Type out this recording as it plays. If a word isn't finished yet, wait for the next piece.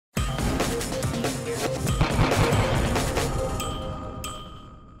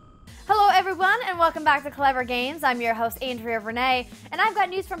and welcome back to Clever Games. I'm your host, Andrea Renee, and I've got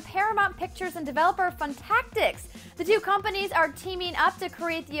news from Paramount Pictures and developer Funtactics. The two companies are teaming up to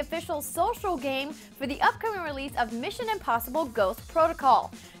create the official social game for the upcoming release of Mission Impossible Ghost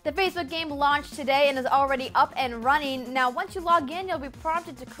Protocol. The Facebook game launched today and is already up and running. Now, once you log in, you'll be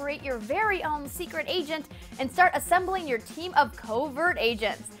prompted to create your very own secret agent and start assembling your team of covert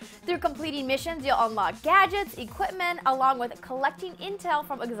agents. Through completing missions, you'll unlock gadgets, equipment, along with collecting intel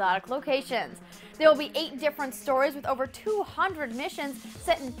from exotic locations. There will be 8 different stories with over 200 missions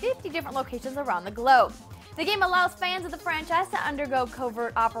set in 50 different locations around the globe. The game allows fans of the franchise to undergo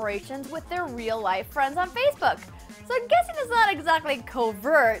covert operations with their real-life friends on Facebook. So I'm guessing it's not exactly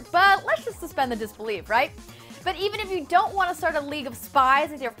covert, but let's just suspend the disbelief, right? But even if you don't want to start a league of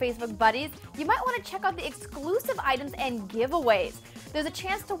spies with your Facebook buddies, you might want to check out the exclusive items and giveaways. There's a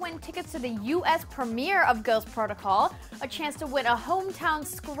chance to win tickets to the US premiere of Ghost Protocol, a chance to win a hometown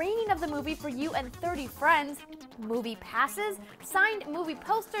screening of the movie for you and 30 friends, movie passes, signed movie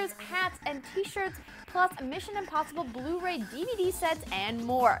posters, hats, and t-shirts, plus Mission Impossible Blu-ray DVD sets, and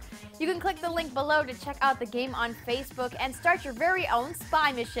more. You can click the link below to check out the game on Facebook and start your very own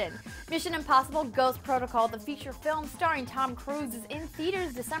spy mission. Mission Impossible Ghost Protocol, the feature film starring Tom Cruise, is in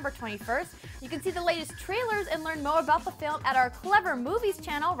theaters December 21st. You can see the latest trailers and learn more about the film at our Clever Movies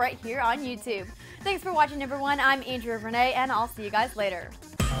channel right here on YouTube. Thanks for watching, everyone. I'm Andrea Renee, and I'll see you guys later.